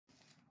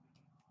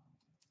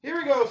Here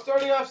we go.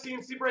 Starting off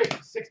CNC break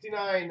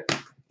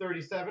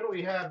 6937.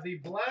 We have the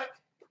Black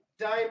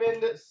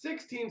Diamond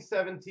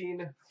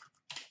 1617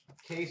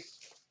 case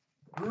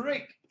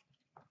break.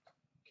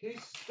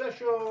 Case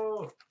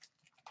special.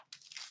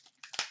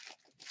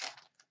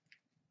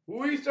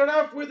 We start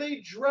off with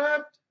a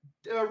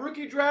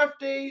rookie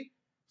draft day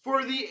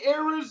for the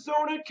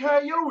Arizona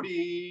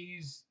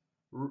Coyotes.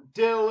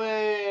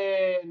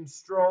 Dylan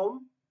Strome.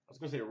 I was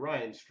going to say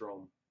Ryan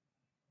Strome.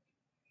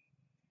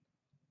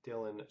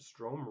 Dylan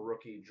Strome,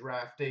 rookie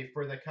draft day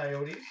for the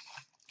Coyotes.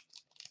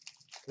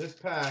 This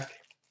pack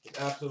is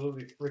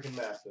absolutely freaking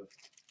massive.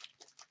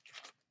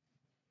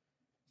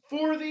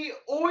 For the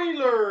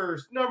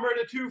Oilers, number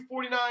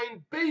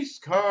 /249 base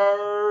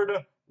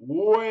card,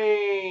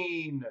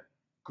 Wayne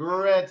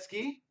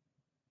Gretzky.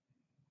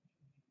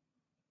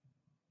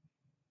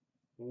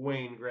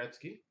 Wayne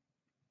Gretzky.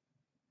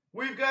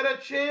 We've got a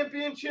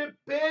championship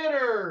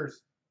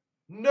banners,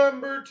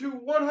 number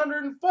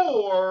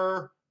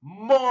 /104,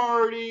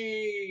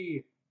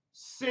 Marty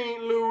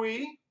St.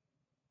 Louis.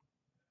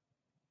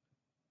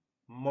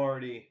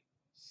 Marty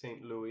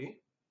St.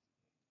 Louis.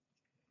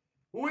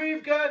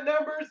 We've got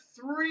number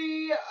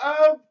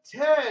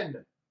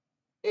 3/10,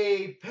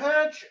 a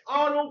patch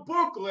auto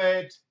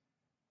booklet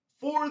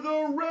for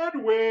the Red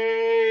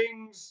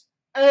Wings,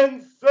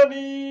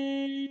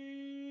 Anthony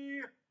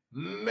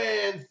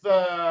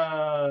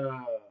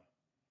Mantha.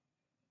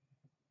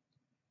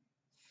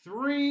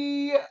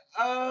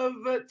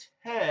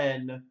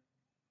 3/10,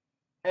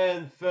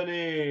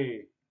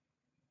 Anthony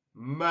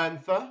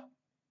Mantha.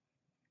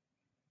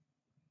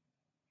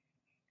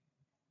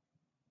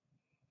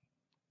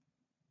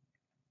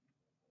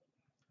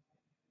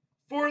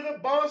 For the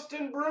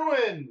Boston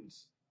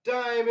Bruins,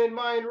 Diamond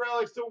Mine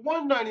Relics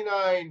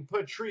 /199,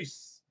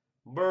 Patrice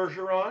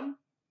Bergeron.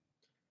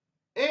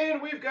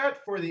 And we've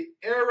got for the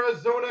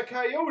Arizona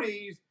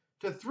Coyotes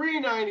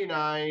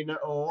 /399,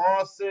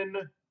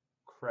 Lawson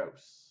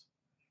Crouse.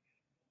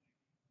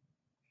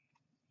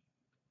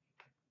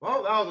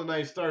 Well, that was a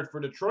nice start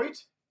for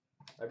Detroit.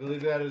 I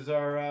believe that is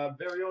our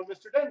very own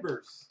Mr.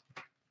 Denvers.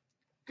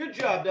 Good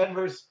job,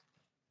 Denvers.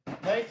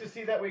 Nice to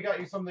see that we got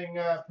you something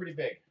pretty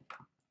big.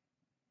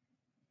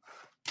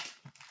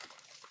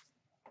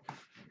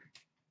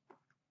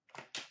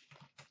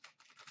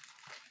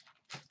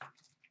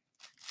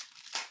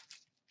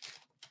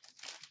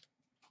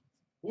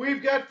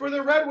 We've got for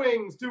the Red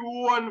Wings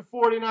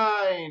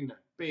 /149,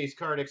 base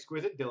card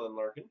exquisite, Dylan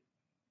Larkin.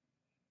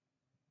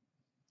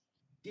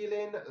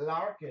 Dylan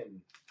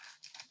Larkin.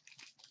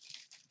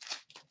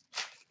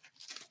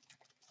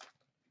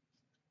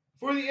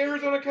 For the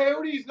Arizona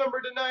Coyotes,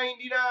 number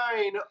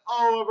 /99,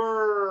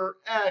 Oliver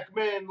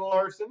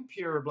Ekman-Larsson,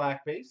 pure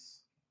black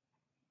base.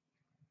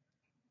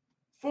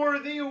 For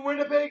the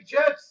Winnipeg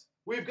Jets,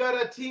 we've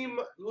got a team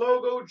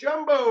logo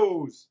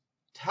jumbos,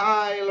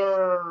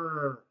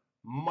 Tyler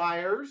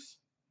Myers.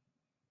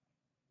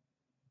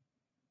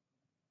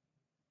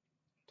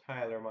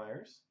 Tyler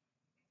Myers.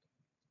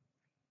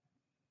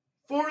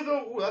 For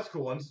the, ooh, that's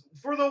cool ones.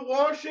 For the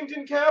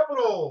Washington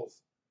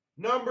Capitals,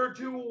 number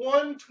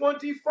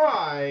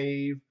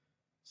 /125,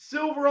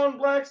 silver on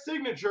black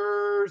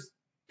signatures,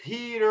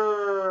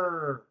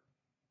 Peter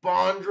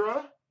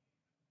Bondra.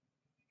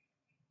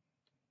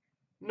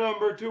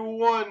 Number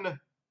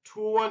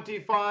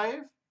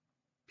 /125,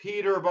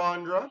 Peter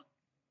Bondra.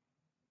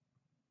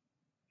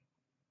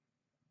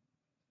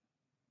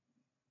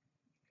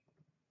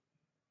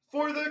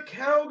 For the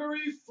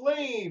Calgary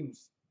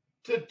Flames,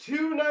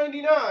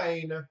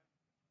 /299,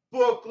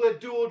 booklet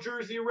dual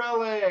jersey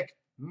relic,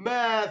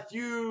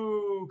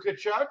 Matthew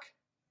Tkachuk.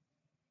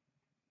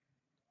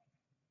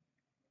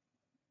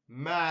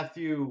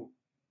 Matthew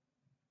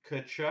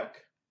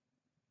Tkachuk.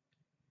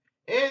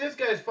 And this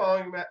guy's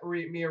following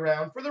me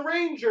around. For the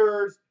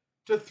Rangers,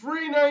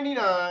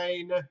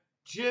 /399,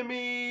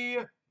 Jimmy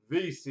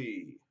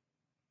Vesey.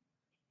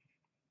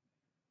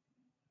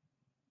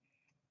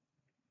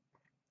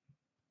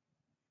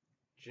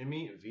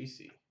 Jimmy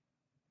Vesey.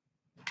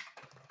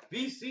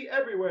 VC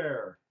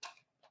everywhere.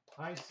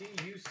 I see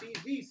you see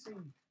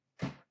VC.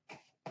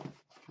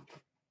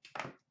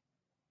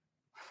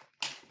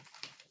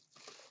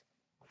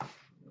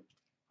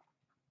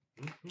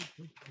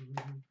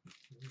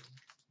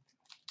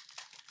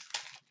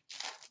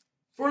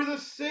 For the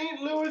St.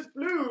 Louis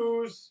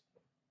Blues,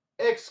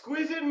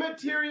 exquisite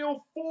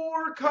material,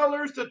 4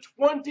 colors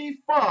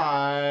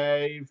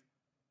 /25,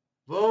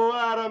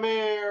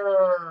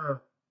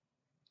 Vladimir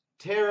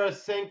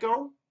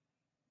Tarasenko.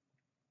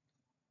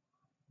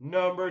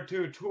 Number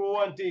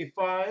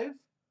 /225,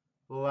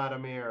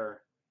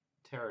 Vladimir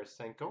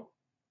Tarasenko.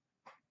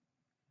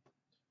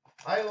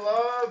 I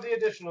love the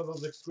addition of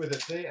those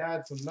exquisites. They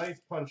add some nice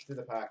punch to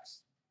the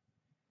packs.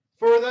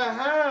 For the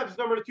Habs,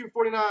 number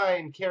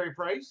 /249, Carey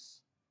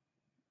Price.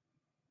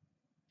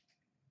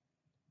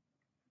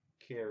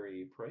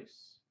 Carey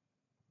Price.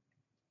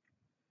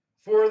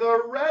 For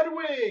the Red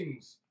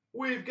Wings,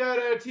 we've got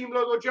a team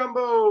logo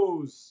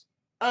jumbos,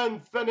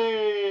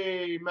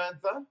 Anthony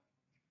Mantha.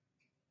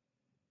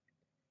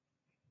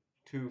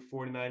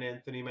 249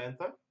 Anthony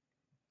Mantha.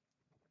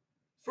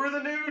 For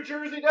the New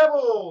Jersey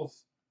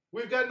Devils,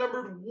 we've got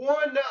numbered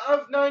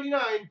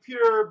 1/99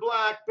 pure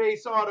black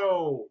base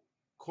auto,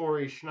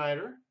 Corey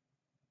Schneider.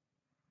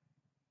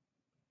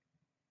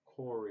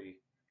 Corey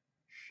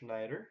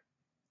Schneider.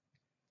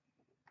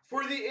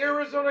 For the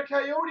Arizona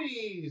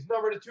Coyotes,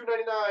 number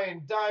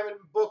 299 diamond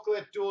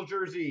booklet dual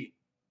jersey,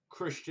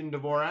 Christian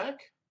Dvorak.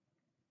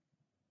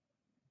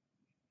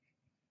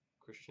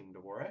 Christian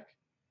Dvorak.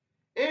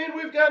 And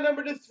we've got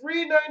number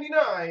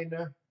 399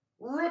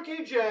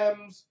 rookie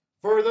gems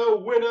for the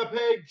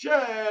Winnipeg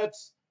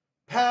Jets,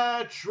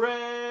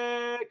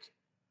 Patrick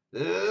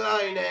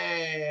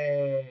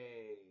Laine.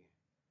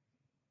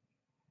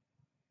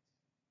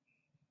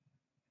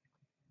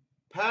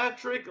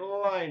 Patrick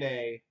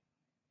Laine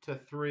to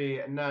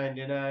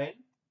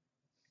 399.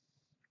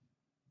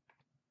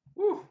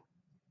 Woo.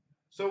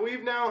 So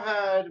we've now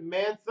had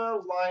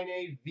Mantha,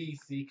 Laine,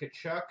 VC,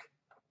 Kachuk.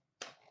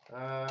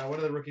 What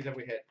other rookies have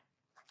we hit?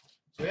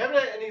 So we haven't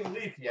had any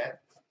Leaf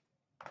yet.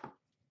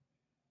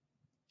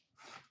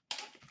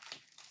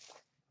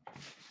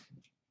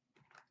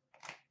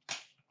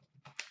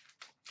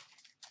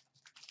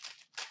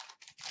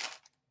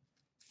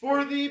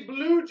 For the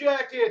Blue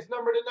Jackets,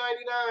 number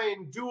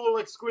 99, dual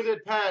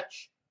exquisite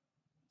patch,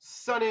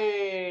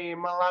 Sonny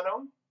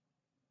Milano.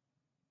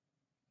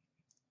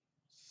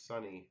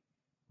 Sonny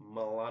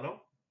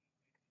Milano.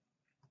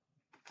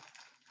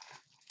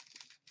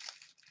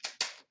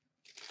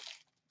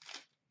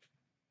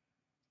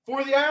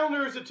 For the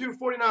Islanders at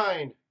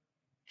 249,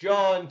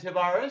 John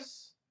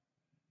Tavares.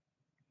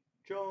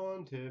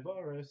 John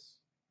Tavares.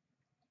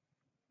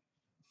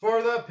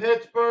 For the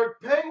Pittsburgh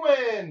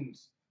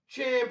Penguins,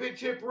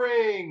 championship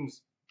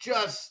rings,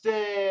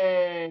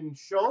 Justin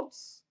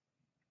Schultz.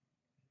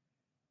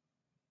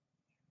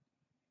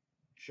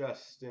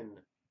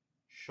 Justin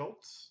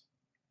Schultz.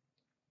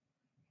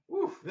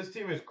 Oof, this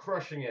team is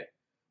crushing it.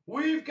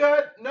 We've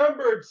got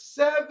numbered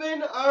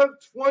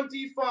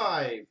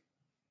 7/25.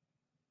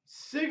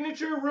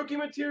 Signature rookie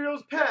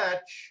materials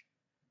patch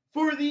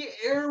for the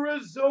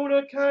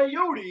Arizona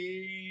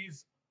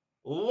Coyotes,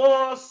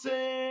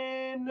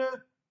 Lawson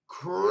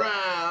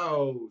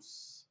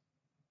Crouse.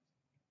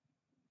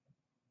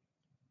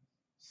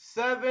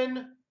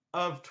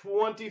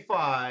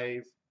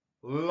 7/25,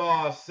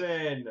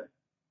 Lawson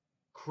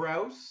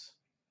Crouse.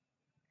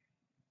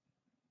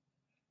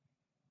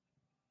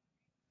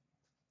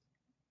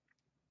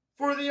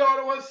 For the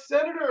Ottawa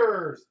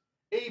Senators,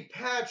 a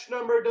patch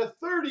number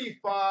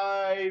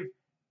 35,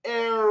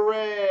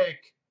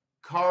 Erik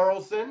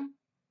Karlsson.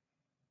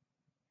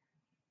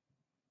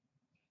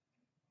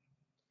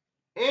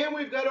 And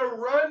we've got a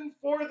run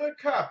for the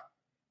cup,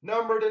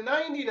 number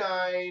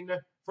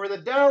 99 for the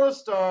Dallas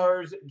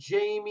Stars,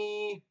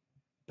 Jamie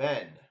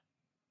Benn.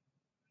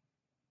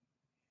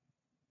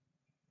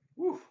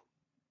 Whew.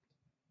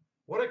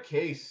 What a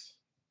case.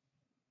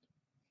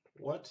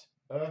 What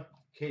a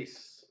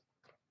case.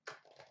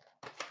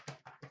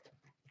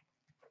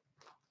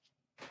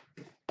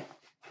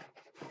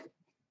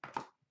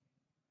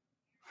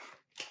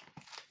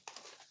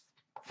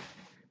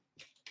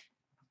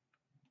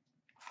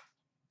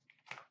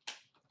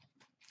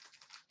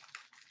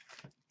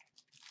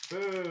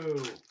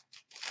 Boo.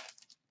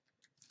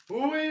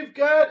 We've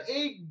got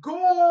a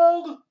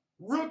gold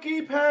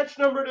rookie patch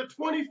number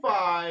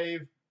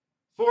 25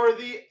 for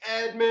the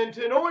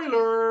Edmonton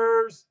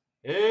Oilers,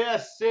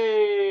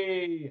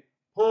 SC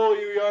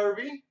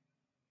Puljujärvi.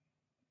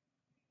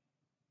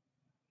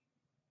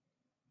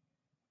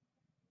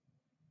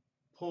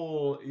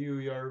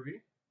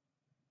 Puljujärvi.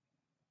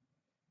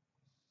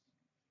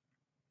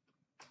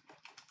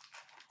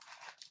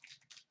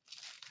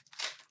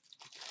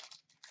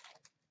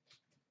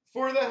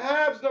 For the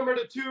Habs, number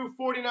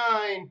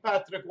 249,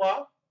 Patrick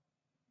Roy.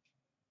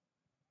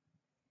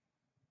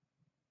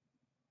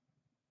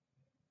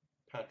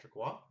 Patrick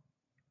Roy.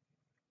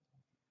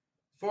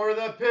 For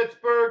the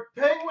Pittsburgh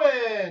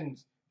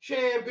Penguins,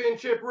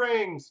 championship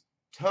rings,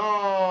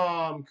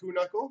 Tom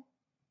Kuhnhackl.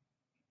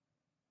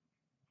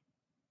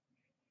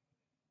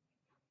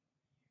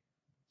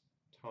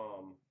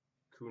 Tom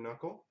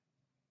Kuhnhackl.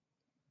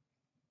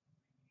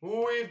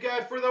 We've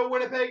got for the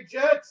Winnipeg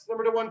Jets,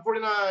 number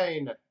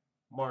 149,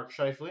 Mark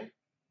Scheifele.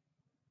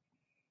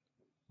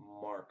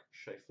 Mark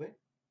Scheifele.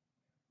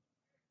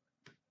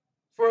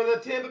 For the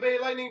Tampa Bay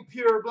Lightning,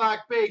 pure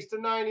black base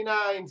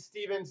 /99,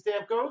 Steven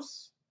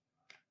Stamkos.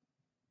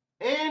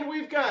 And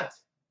we've got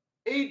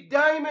a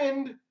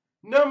diamond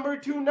number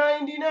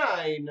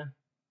 299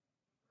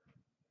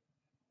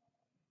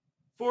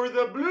 for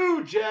the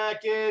Blue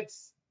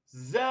Jackets,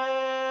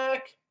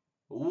 Zach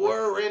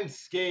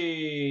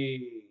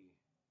Werenski.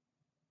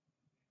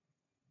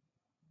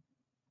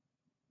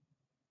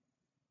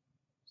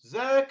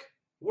 Zach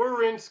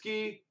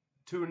Werenski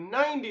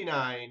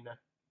 /99.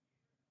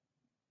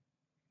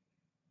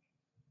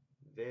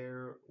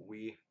 There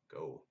we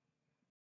go.